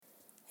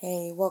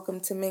Hey,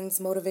 welcome to Ming's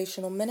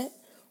Motivational Minute,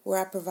 where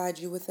I provide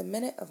you with a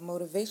minute of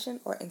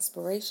motivation or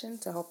inspiration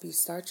to help you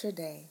start your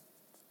day.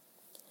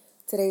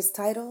 Today's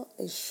title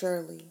is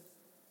Surely.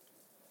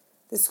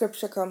 The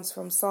scripture comes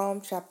from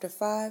Psalm chapter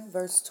 5,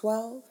 verse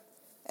 12,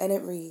 and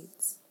it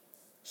reads,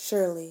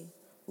 Surely,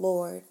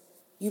 Lord,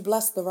 you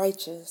bless the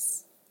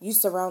righteous. You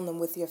surround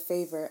them with your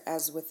favor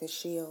as with a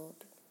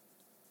shield.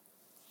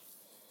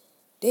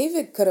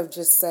 David could have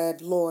just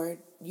said, Lord,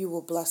 you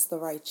will bless the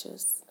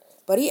righteous,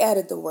 but he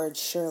added the word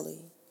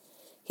surely.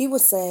 He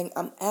was saying,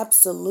 I'm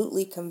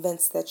absolutely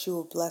convinced that you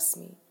will bless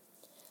me.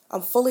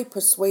 I'm fully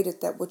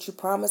persuaded that what you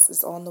promise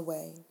is on the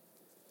way.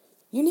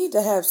 You need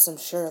to have some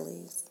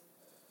surelys.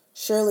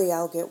 Surely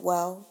I'll get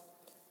well.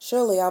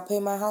 Surely I'll pay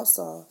my house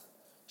off.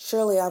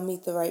 Surely I'll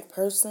meet the right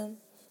person.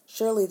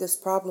 Surely this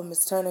problem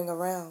is turning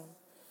around.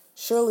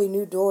 Surely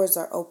new doors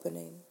are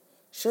opening.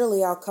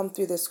 Surely I'll come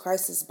through this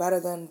crisis better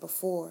than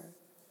before.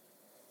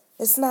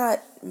 It's not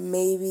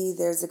maybe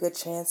there's a good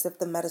chance if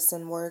the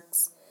medicine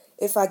works,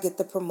 if I get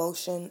the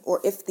promotion,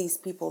 or if these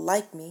people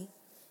like me.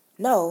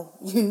 No,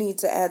 you need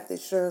to add the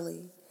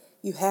surely.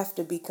 You have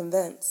to be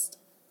convinced.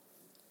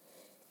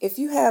 If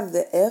you have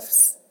the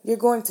ifs, you're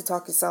going to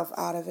talk yourself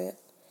out of it.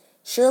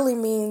 Surely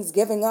means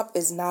giving up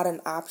is not an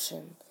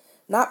option.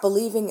 Not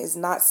believing is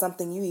not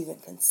something you even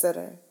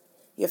consider.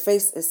 Your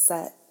face is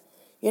set.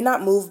 You're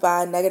not moved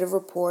by negative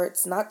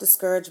reports, not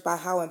discouraged by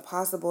how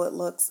impossible it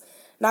looks,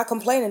 not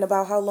complaining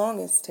about how long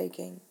it's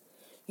taking.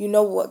 You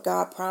know what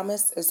God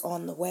promised is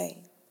on the way.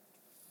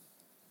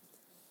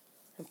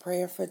 And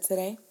prayer for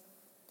today.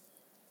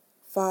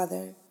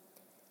 Father,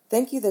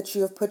 thank you that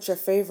you have put your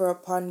favor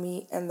upon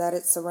me and that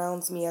it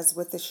surrounds me as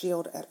with a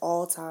shield at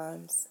all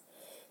times.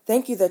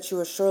 Thank you that you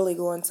are surely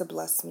going to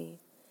bless me.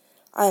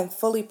 I am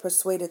fully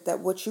persuaded that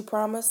what you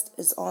promised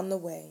is on the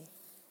way.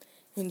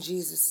 In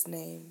Jesus'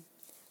 name,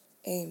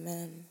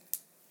 amen.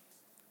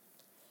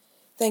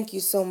 Thank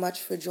you so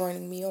much for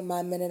joining me on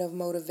my Minute of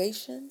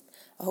Motivation.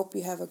 I hope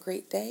you have a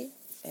great day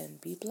and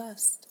be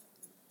blessed.